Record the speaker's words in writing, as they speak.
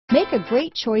Make a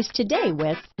great choice today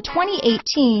with the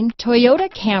 2018 Toyota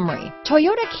Camry.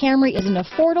 Toyota Camry is an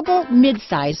affordable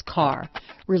mid-size car.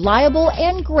 Reliable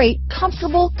and great,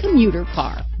 comfortable commuter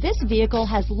car. This vehicle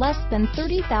has less than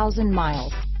 30,000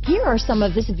 miles. Here are some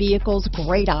of this vehicle's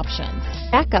great options: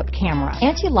 backup camera,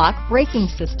 anti-lock braking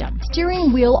system,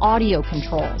 steering wheel audio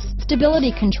controls,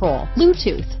 stability control,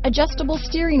 Bluetooth, adjustable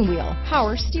steering wheel,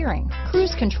 power steering,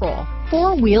 cruise control,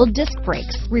 four-wheel disc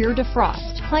brakes, rear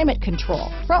defrost, climate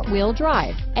control, front-wheel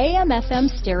drive, AM/FM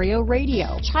stereo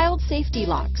radio, child safety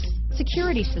locks,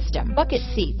 security system, bucket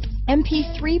seats,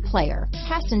 MP3 player,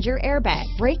 passenger airbag,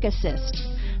 brake assist.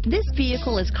 This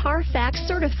vehicle is Carfax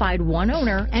certified one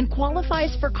owner and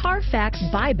qualifies for Carfax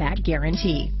buyback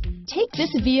guarantee. Take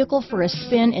this vehicle for a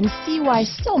spin and see why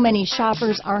so many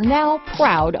shoppers are now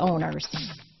proud owners.